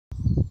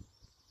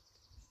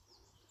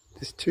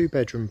This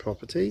 2-bedroom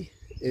property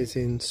is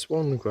in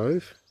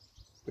Swangrove,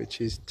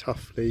 which is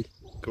Tuffley,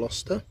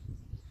 Gloucester.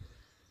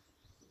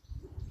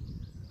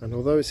 And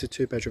although it's a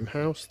 2-bedroom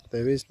house,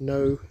 there is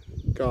no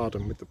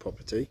garden with the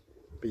property,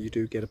 but you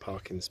do get a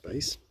parking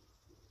space.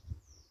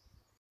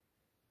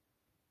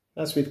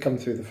 As we've come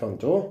through the front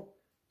door,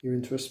 you're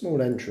into a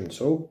small entrance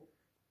hall,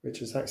 which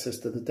has access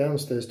to the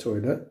downstairs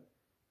toilet,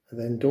 and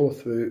then door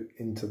through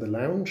into the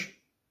lounge.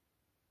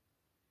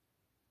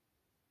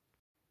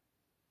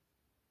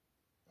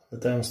 The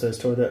downstairs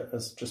toilet,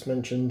 as just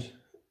mentioned,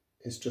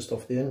 is just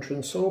off the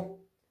entrance hall,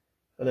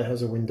 and it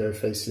has a window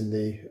facing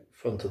the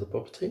front of the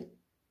property.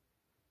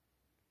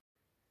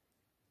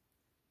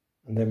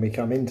 And then we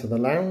come into the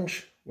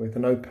lounge with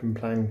an open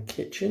plan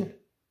kitchen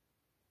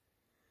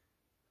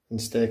and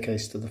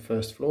staircase to the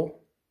first floor.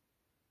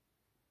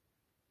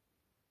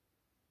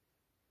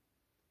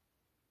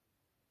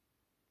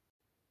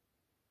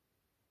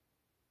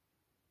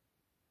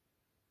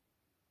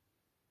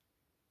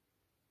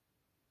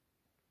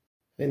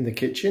 In the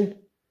kitchen,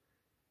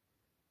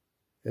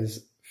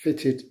 there's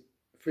fitted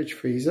fridge,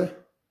 freezer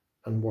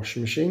and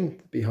washing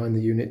machine behind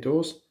the unit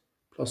doors,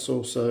 plus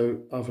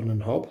also oven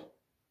and hob.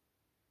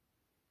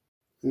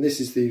 And this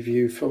is the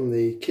view from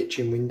the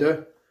kitchen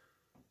window.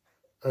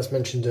 As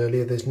mentioned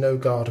earlier, there's no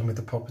garden with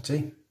the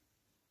property.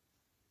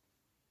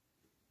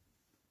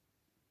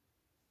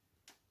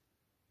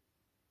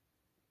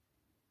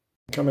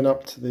 Coming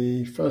up to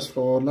the first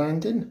floor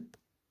landing,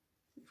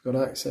 you've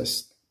got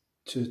access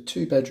to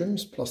 2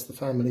 bedrooms plus the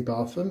family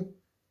bathroom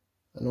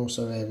and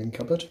also airing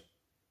cupboard.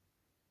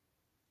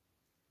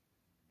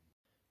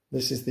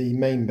 This is the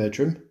main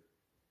bedroom.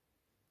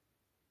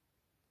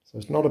 So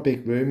it's not a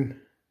big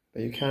room,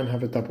 but you can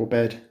have a double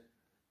bed.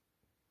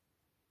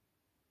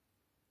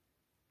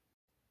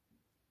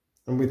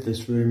 And with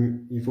this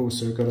room, you've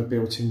also got a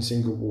built-in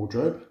single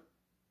wardrobe.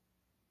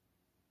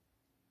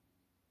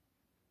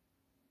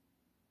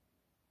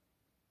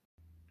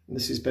 And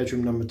this is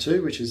bedroom number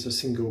 2, which is a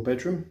single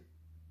bedroom.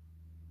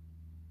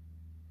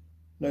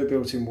 No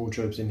built-in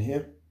wardrobes in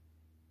here.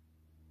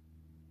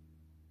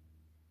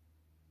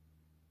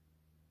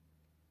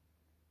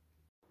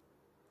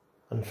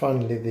 And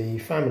finally the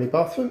family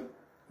bathroom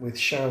with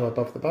shower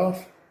above the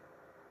bath.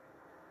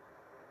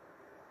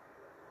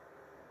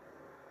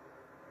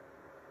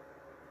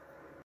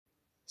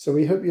 So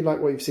we hope you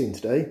like what you've seen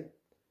today.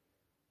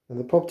 And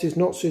the property is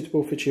not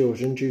suitable for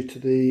children due to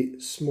the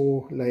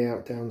small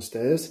layout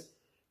downstairs,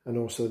 and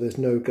also there's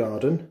no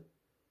garden.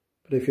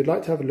 But if you'd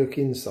like to have a look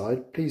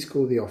inside, please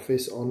call the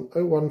office on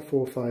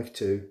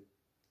 01452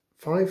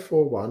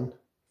 541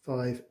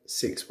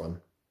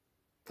 561.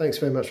 Thanks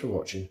very much for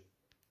watching.